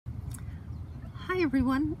Hi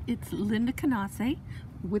everyone, it's LyndaCreates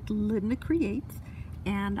with LyndaCreates,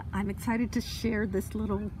 and I'm excited to share this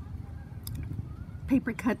little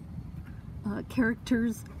paper cut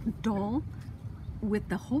characters doll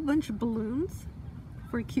with a whole bunch of balloons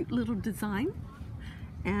for a cute little design,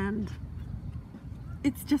 and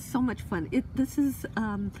it's just so much fun.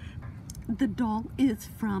 The doll is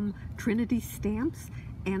from Trinity Stamps,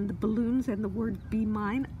 and the balloons and the word Be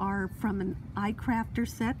Mine are from an iCrafter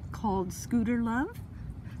set called Scooter Love.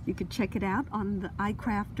 You can check it out on the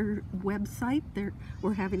iCrafter website.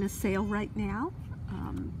 We're having a sale right now,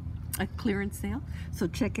 a clearance sale, so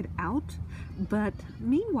check it out. But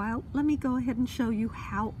meanwhile, let me go ahead and show you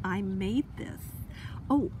how I made this.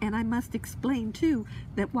 Oh, and I must explain too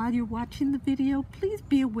that while you're watching the video, please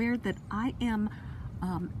be aware that I am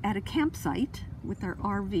at a campsite with our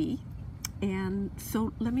RV. And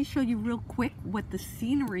so let me show you real quick what the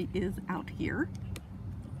scenery is out here.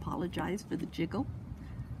 Apologize for the jiggle,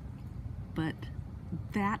 but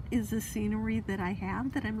that is the scenery that I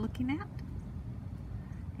have that I'm looking at.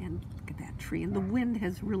 And look at that tree, and the wind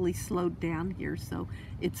has really slowed down here, so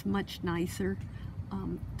it's much nicer.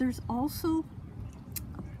 There's also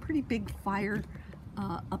a pretty big fire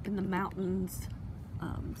up in the mountains,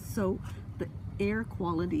 so the air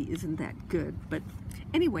quality isn't that good, but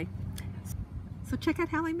anyway, so check out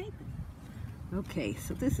how I made it. Okay,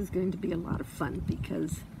 so this is going to be a lot of fun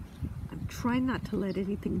because I'm trying not to let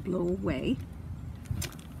anything blow away.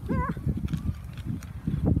 Let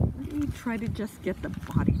me try to just get the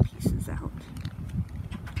body pieces out.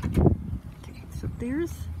 Okay, so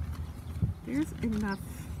there's enough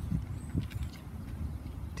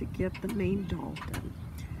to get the main doll done.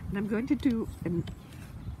 And I'm going to do an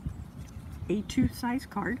A2 size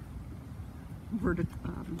card,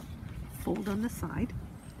 fold on the side.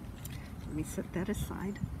 Let me set that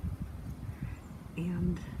aside.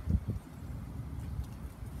 And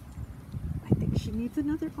I think she needs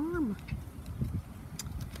another arm.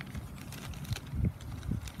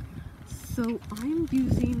 So I'm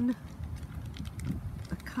using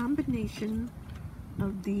a combination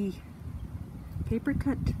of the paper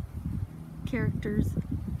cut characters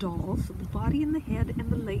doll. So the body and the head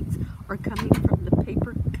and the legs are coming from the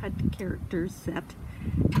paper cut characters set,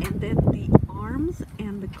 and then the arms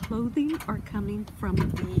and the clothing are coming from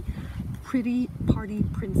the Pretty Party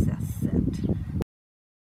Princess set.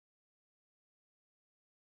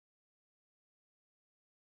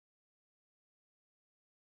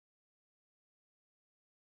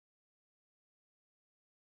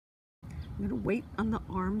 I'm going to wait on the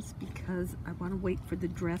arms because I want to wait for the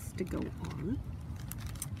dress to go on.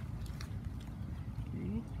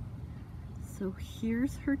 Okay. So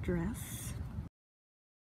here's her dress.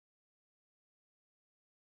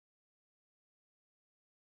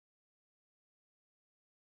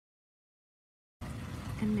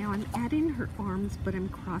 And now I'm adding her arms, but I'm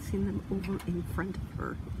crossing them over in front of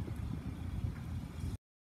her.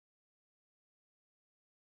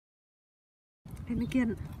 And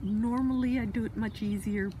again, normally I do it much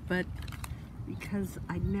easier, but because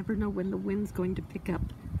I never know when the wind's going to pick up,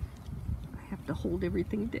 I have to hold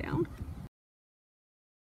everything down.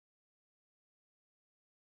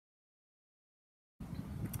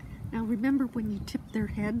 Now remember, when you tip their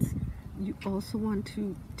heads, you also want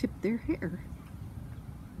to tip their hair.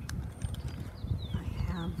 I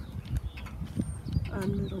have a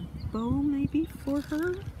little bow maybe for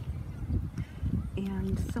her,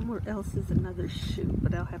 and somewhere else is another shoe,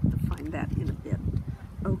 but I'll have to find that in a bit.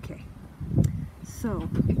 Okay, so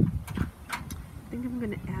I think I'm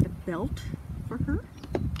going to add a belt for her.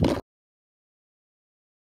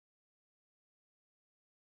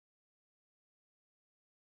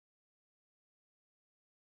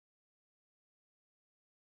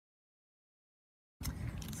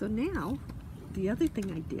 So now, the other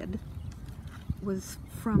thing I did was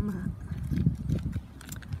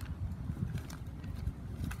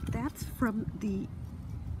that's from the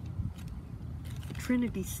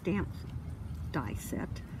Trinity Stamps die set.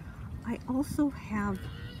 I also have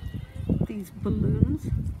these balloons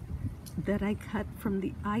that I cut from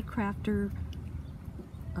the iCrafter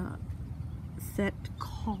set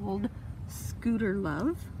called Scooter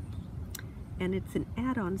Love, and it's an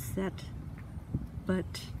add-on set,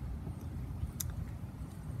 but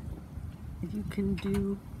you can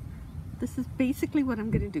do, this is basically what I'm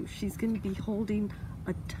going to do. She's going to be holding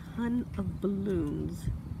a ton of balloons,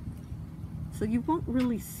 so you won't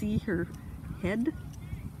really see her head,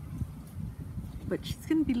 but she's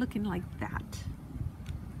going to be looking like that.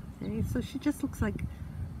 Okay, so she just looks like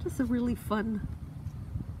just a really fun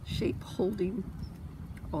shape holding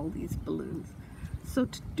all these balloons. So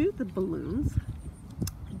to do the balloons,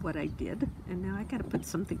 what I did, and now I gotta put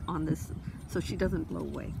something on this so she doesn't blow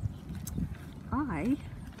away. I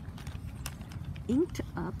inked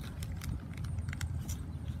up,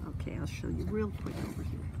 okay, I'll show you real quick over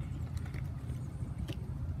here.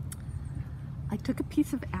 I took a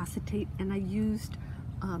piece of acetate and I used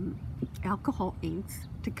alcohol inks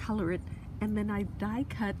to color it, and then I die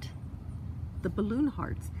cut the balloon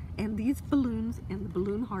hearts. And these balloons and the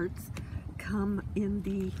balloon hearts come in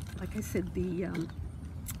the, like I said, the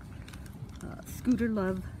Scooter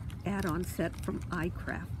Love add-on set from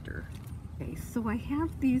iCrafter. Okay, so I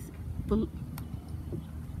have these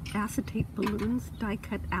acetate balloons die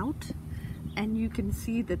cut out, and you can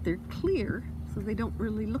see that they're clear, so they don't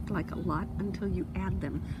really look like a lot until you add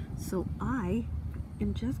them. So I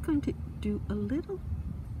am just going to do a little,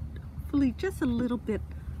 hopefully just a little bit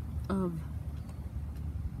of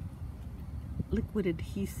liquid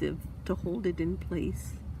adhesive to hold it in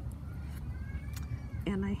place.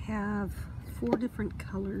 And I have 4 different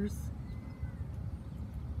colors.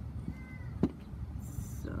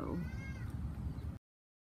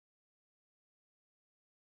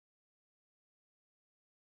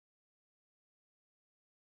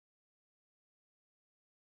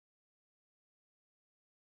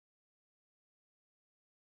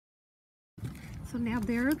 So now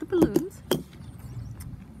there are the balloons.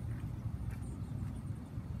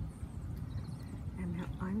 And now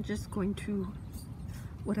I'm just going to,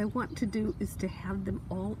 what I want to do is to have them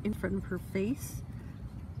all in front of her face.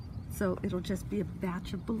 So it'll just be a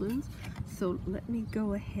batch of balloons. So let me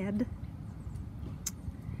go ahead,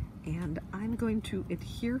 and I'm going to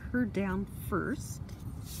adhere her down first.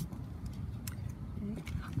 Okay.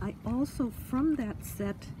 I also, from that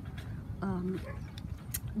set,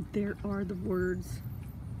 there are the words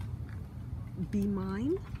 "Be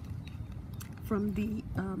Mine" from the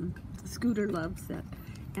Scooter Love set,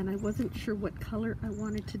 and I wasn't sure what color I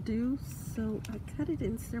wanted to do, so I cut it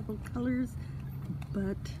in several colors,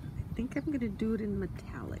 but I think I'm going to do it in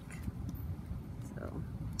metallic. So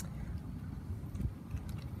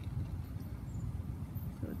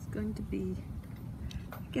it's going to be,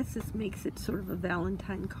 I guess this makes it sort of a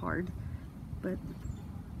Valentine card, but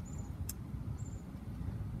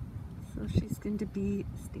so she's going to be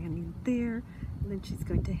standing there, and then she's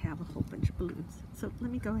going to have a whole bunch of balloons. So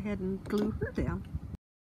let me go ahead and glue her down.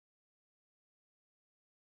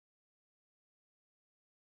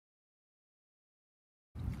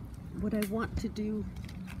 What I want to do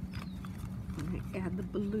when I add the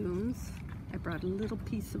balloons, I brought a little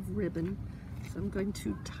piece of ribbon, so I'm going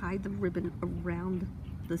to tie the ribbon around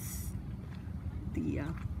the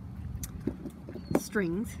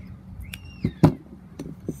strings.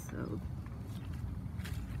 So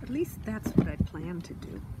at least that's what I plan to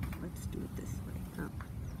do. Let's do it this way.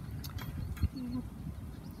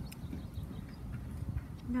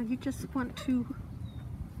 Now you just want to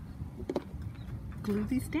glue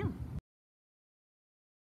these down.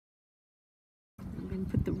 I'm going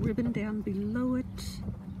to put the ribbon down below it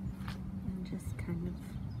and just kind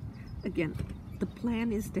of, again, the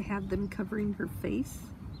plan is to have them covering her face.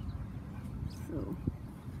 So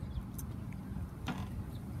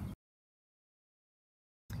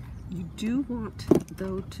you do want,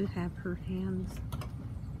 though, to have her hands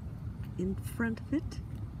in front of it.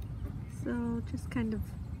 So just kind of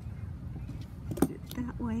do it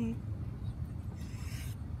that way.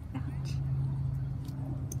 Ouch.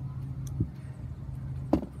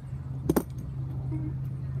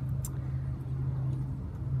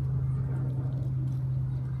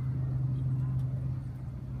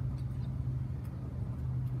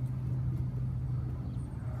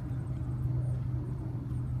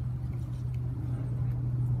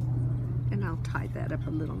 And I'll tie that up a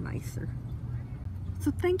little nicer.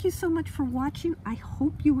 So thank you so much for watching. I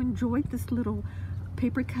hope you enjoyed this little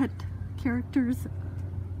paper cut characters.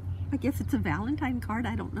 I guess it's a Valentine card,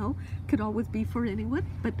 I don't know. Could always be for anyone,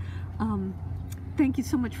 but thank you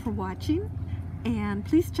so much for watching. And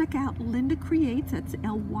please check out LyndaCreates, that's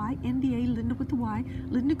L-Y-N-D-A, Linda with the Y,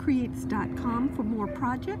 LyndaCreates.com for more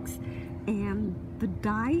projects. And the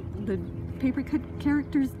die, the paper cut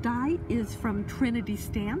characters die is from Trinity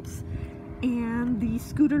Stamps. And the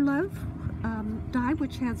Scooter Love die,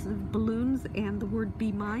 which has the balloons and the word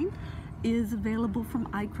 "Be Mine," is available from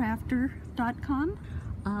iCrafter.com.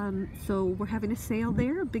 So we're having a sale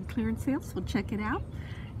there, a big clearance sale, so check it out.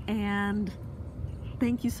 And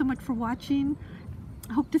thank you so much for watching.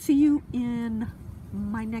 I hope to see you in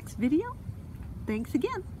my next video. Thanks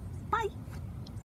again. Bye.